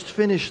 Christ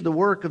finished the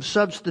work of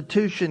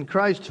substitution.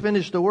 Christ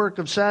finished the work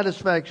of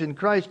satisfaction.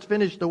 Christ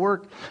finished the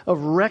work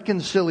of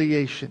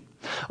reconciliation.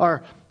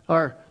 Our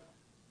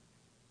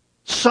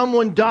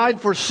someone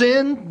died for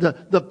sin.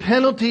 The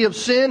penalty of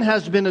sin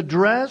has been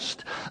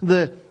addressed.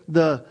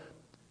 The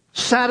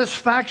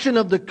satisfaction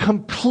of the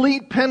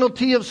complete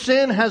penalty of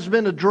sin has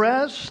been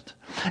addressed.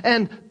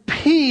 And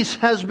peace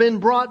has been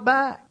brought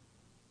back.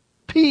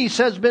 Peace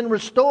has been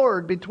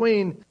restored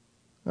between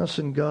us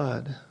and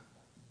God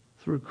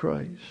through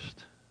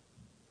Christ.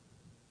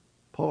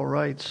 Paul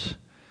writes,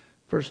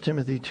 1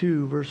 Timothy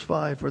 2, verse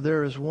 5, "For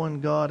there is one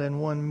God and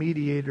one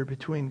mediator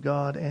between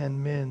God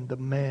and men, the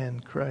man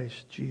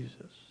Christ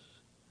Jesus."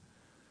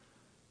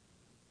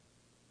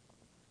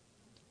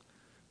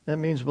 That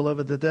means,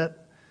 beloved,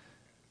 that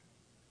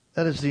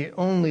is the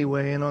only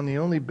way and on the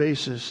only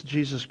basis,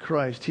 Jesus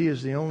Christ, He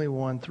is the only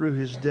one through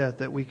His death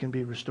that we can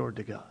be restored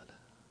to God.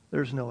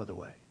 There's no other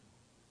way.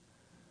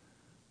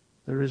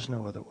 There is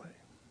no other way.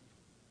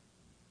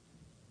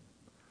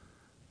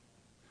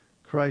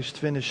 Christ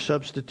finished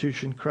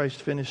substitution.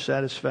 Christ finished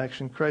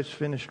satisfaction. Christ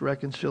finished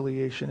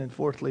reconciliation. And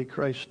fourthly,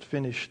 Christ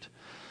finished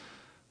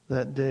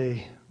that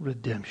day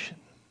redemption.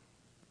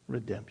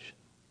 Redemption.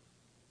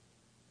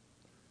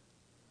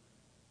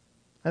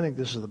 I think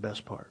this is the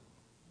best part.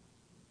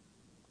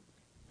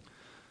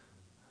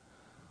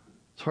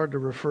 It's hard to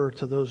refer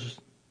to those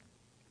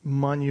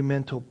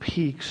monumental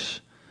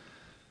peaks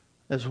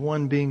as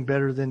one being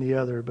better than the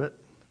other, but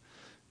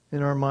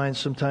in our minds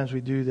sometimes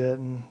we do that,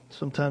 and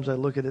sometimes I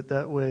look at it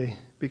that way,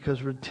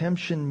 because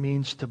redemption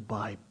means to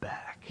buy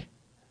back.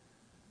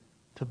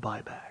 To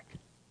buy back.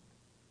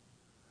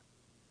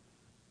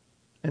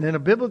 And in a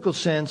biblical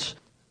sense,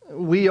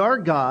 we are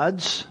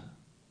God's.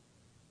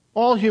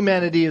 All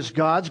humanity is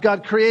God's.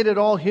 God created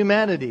all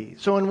humanity.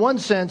 So in one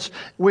sense,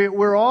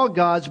 we're all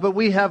God's, but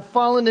we have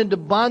fallen into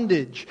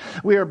bondage.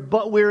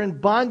 We're in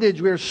bondage.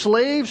 We're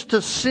slaves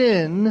to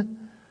sin.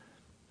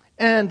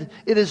 And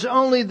it is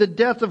only the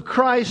death of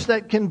Christ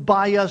that can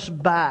buy us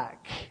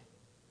back.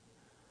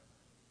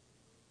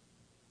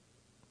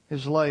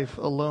 His life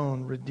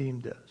alone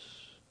redeemed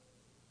us.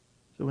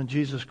 So when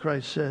Jesus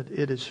Christ said,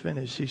 "It is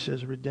finished," He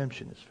says,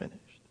 redemption is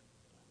finished.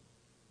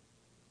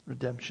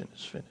 Redemption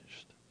is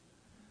finished.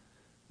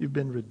 You've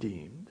been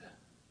redeemed.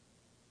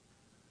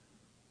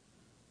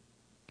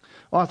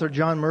 Author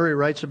John Murray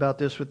writes about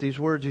this with these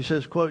words. He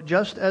says, quote,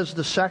 "Just as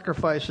the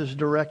sacrifice is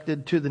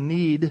directed to the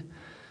need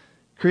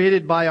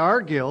created by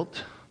our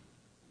guilt,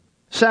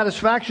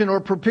 satisfaction or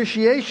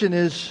propitiation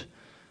is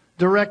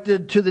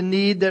directed to the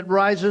need that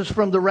rises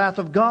from the wrath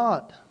of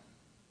God.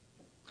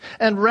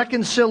 And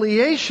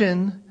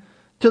reconciliation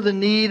to the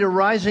need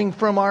arising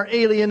from our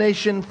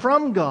alienation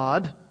from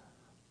God.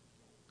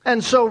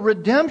 And so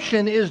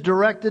redemption is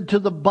directed to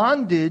the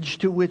bondage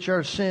to which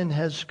our sin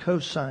has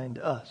co-signed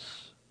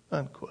us."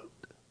 Unquote.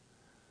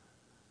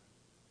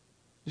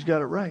 He's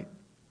got it right.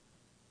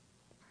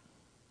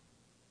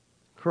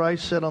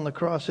 Christ said on the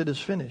cross, "It is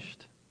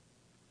finished."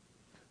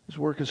 His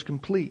work is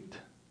complete.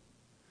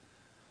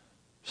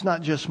 It's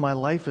not just my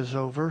life is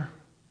over.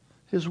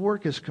 His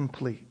work is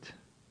complete.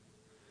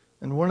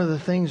 And one of the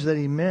things that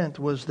he meant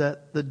was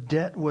that the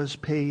debt was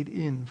paid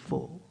in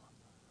full.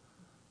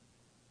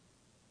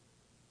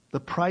 The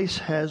price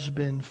has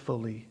been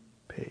fully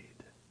paid.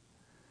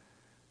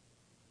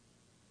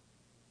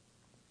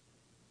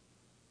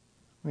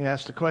 We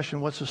ask the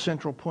question, what's the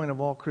central point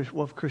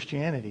of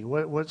Christianity?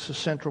 What's the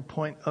central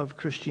point of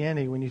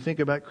Christianity? When you think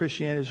about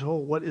Christianity as a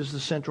whole, what is the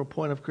central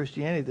point of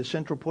Christianity? The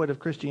central point of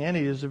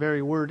Christianity is the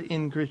very word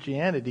in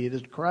Christianity. It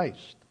is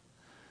Christ.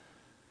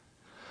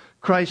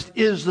 Christ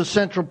is the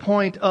central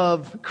point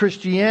of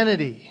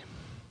Christianity.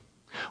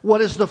 What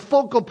is the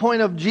focal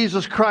point of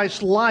Jesus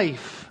Christ's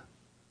life?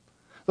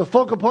 The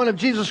focal point of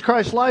Jesus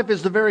Christ's life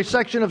is the very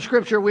section of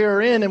Scripture we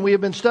are in and we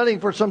have been studying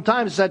for some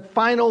time. It's that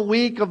final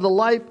week of the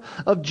life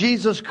of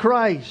Jesus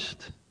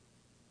Christ.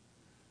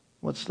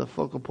 What's the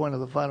focal point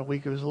of the final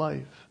week of His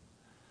life?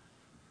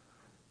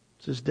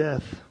 It's His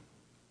death.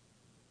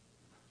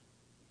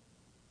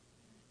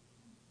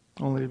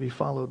 Only to be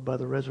followed by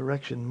the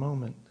resurrection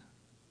moment.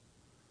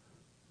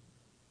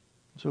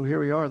 So here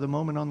we are, the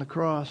moment on the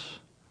cross.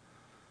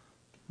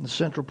 The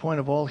central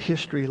point of all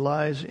history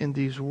lies in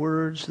these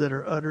words that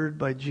are uttered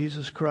by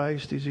Jesus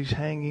Christ as He's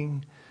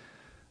hanging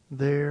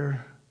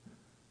there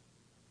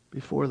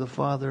before the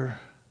Father.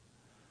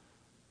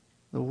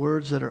 The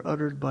words that are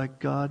uttered by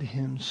God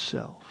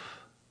Himself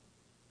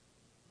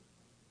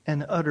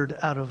and uttered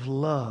out of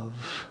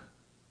love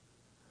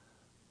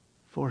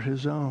for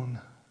His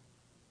own.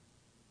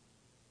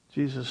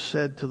 Jesus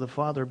said to the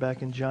Father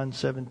back in John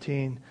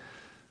 17,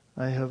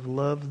 I have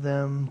loved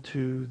them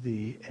to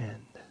the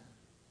end.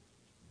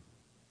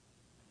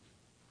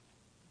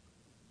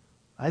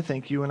 I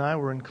think you and I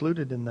were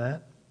included in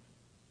that.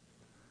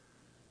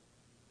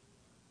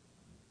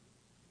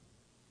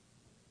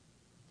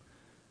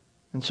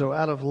 And so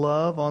out of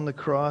love on the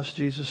cross,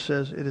 Jesus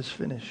says, it is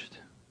finished.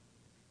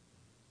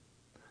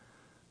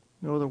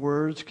 No other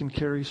words can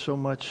carry so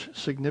much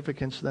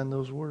significance than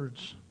those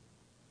words.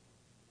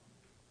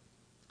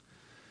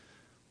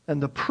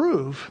 And the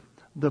proof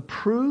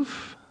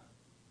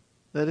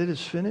that it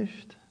is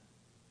finished,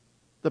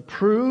 the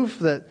proof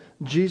that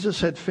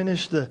Jesus had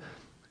finished the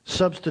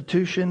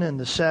substitution and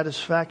the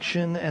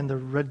satisfaction and the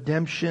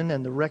redemption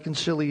and the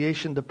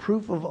reconciliation, the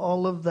proof of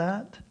all of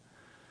that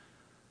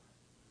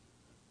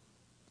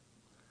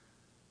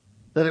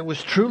it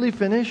was truly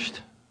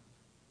finished,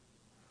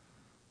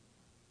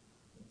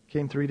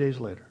 came 3 days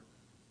later.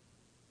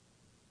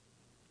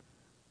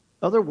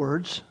 Other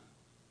words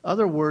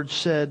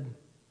said,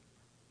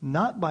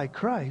 not by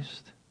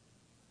Christ,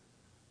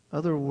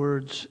 other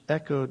words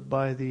echoed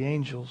by the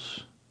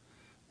angels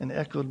and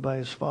echoed by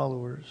His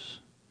followers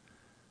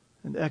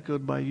and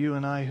echoed by you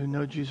and I who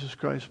know Jesus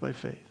Christ by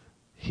faith.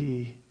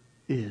 He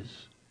is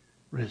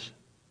risen.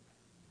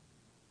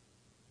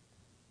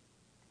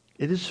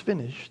 It is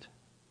finished.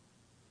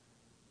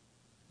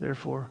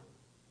 Therefore,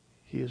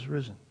 He is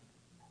risen.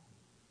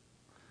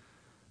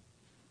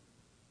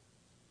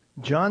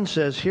 John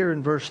says here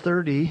in verse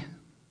 30,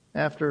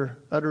 after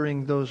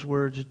uttering those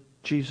words,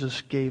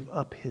 Jesus gave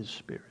up His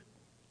Spirit.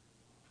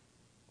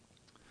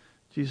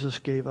 Jesus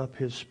gave up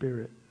His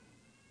Spirit.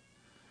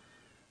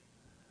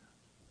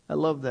 I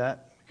love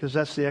that because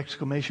that's the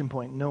exclamation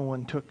point. No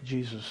one took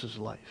Jesus'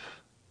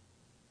 life.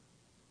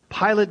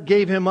 Pilate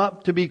gave Him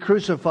up to be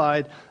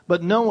crucified,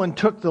 but no one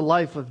took the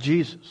life of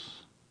Jesus.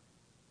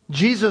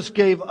 Jesus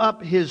gave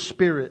up His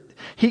Spirit.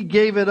 He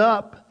gave it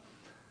up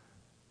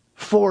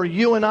for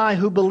you and I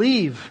who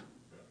believe.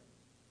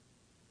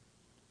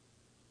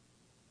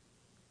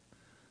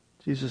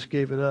 Jesus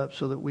gave it up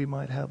so that we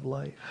might have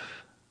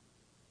life.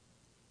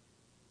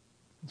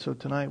 And so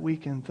tonight we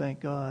can thank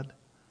God.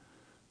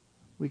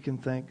 We can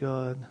thank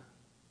God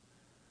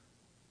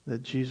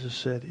that Jesus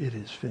said, it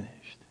is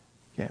finished.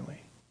 Can't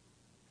we?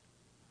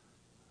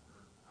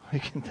 We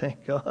can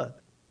thank God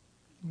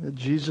that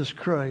Jesus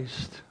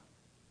Christ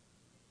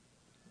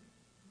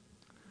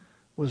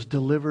was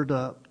delivered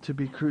up to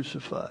be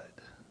crucified.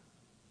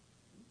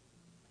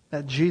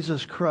 That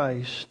Jesus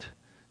Christ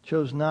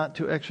chose not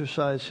to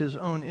exercise His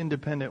own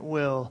independent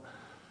will,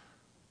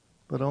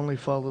 but only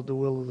followed the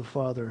will of the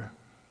Father.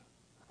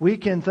 We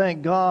can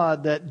thank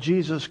God that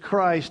Jesus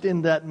Christ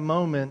in that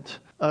moment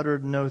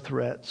uttered no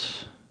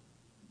threats.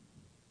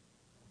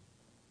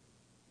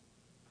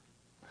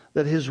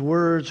 That His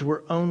words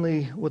were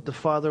only what the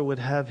Father would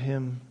have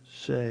Him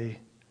say.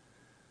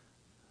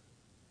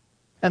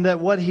 And that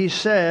what He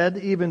said,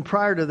 even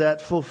prior to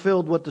that,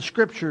 fulfilled what the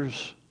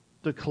Scriptures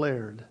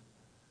declared.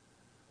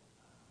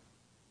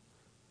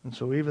 And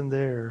so even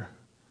there,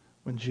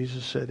 when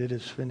Jesus said, it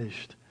is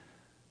finished,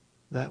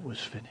 that was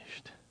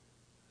finished.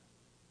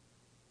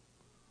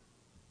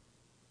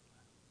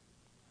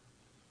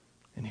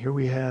 And here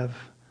we have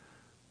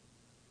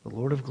the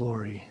Lord of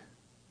glory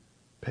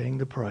paying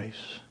the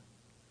price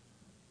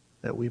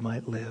that we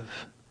might live.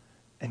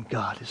 And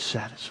God is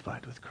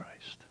satisfied with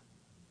Christ.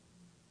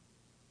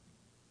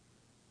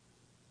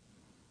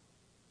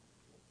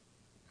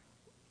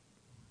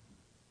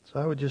 So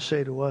I would just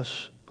say to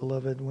us,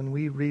 beloved, when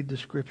we read the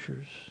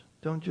Scriptures,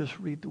 don't just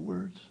read the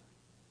words.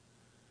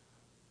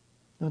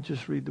 Don't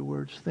just read the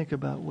words. Think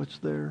about what's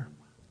there.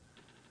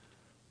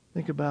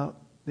 Think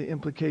about the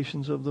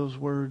implications of those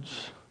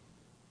words.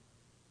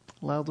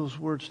 Allow those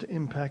words to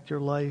impact your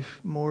life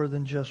more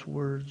than just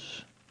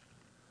words.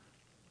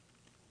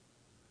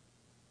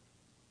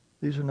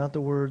 These are not the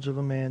words of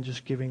a man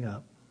just giving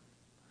up.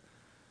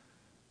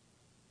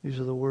 These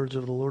are the words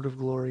of the Lord of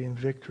glory in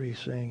victory,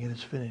 saying, "It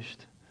is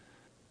finished."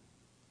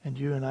 And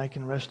you and I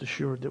can rest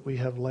assured that we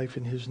have life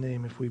in His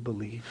name if we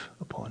believe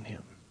upon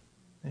Him.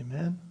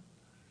 Amen?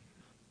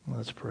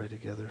 Let's pray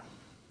together.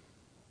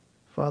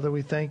 Father,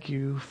 we thank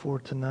you for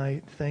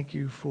tonight. Thank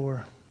you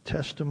for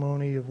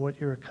testimony of what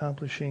you're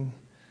accomplishing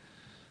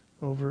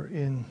over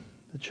in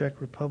the Czech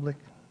Republic.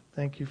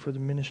 Thank you for the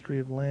ministry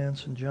of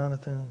Lance and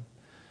Jonathan,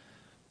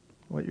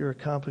 what you're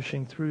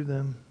accomplishing through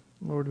them.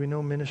 Lord, we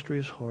know ministry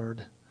is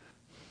hard.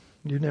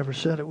 You never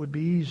said it would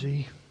be easy.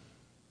 In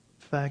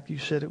fact, you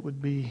said it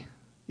would be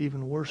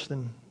even worse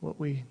than what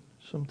we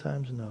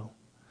sometimes know.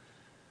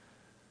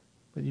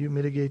 But you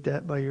mitigate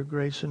that by your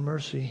grace and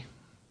mercy.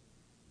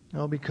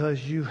 All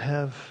because you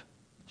have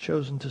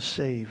chosen to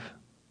save.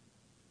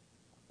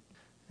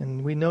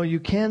 And we know you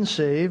can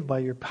save by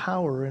your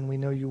power, and we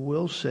know you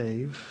will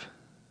save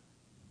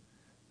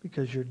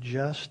because you're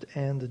just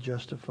and the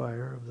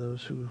justifier of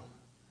those who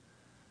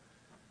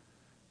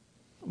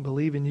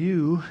believe in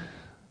you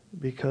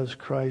because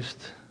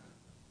Christ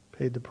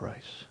paid the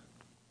price.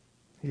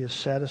 He has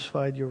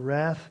satisfied your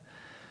wrath.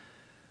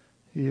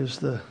 He is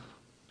the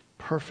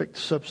perfect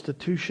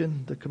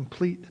substitution, the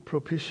complete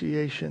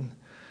propitiation.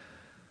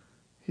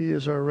 He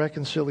is our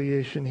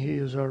reconciliation. He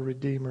is our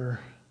Redeemer.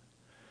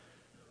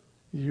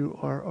 You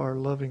are our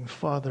loving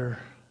Father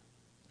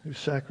who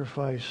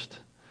sacrificed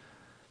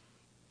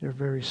your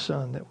very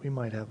Son that we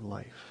might have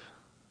life.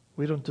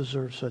 We don't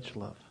deserve such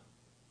love.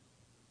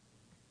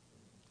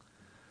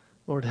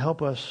 Lord,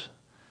 help us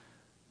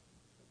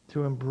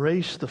to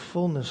embrace the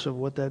fullness of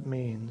what that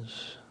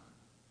means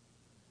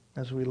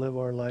as we live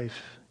our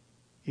life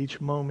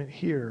each moment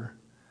here,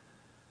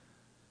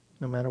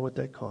 no matter what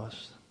that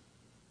costs.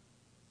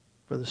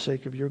 For the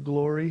sake of your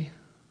glory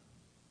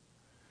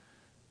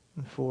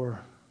and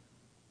for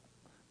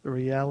the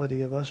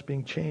reality of us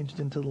being changed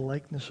into the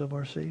likeness of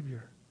our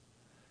Savior.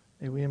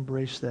 May we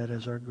embrace that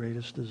as our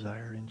greatest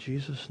desire. In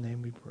Jesus'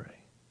 name we pray.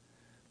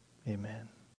 Amen.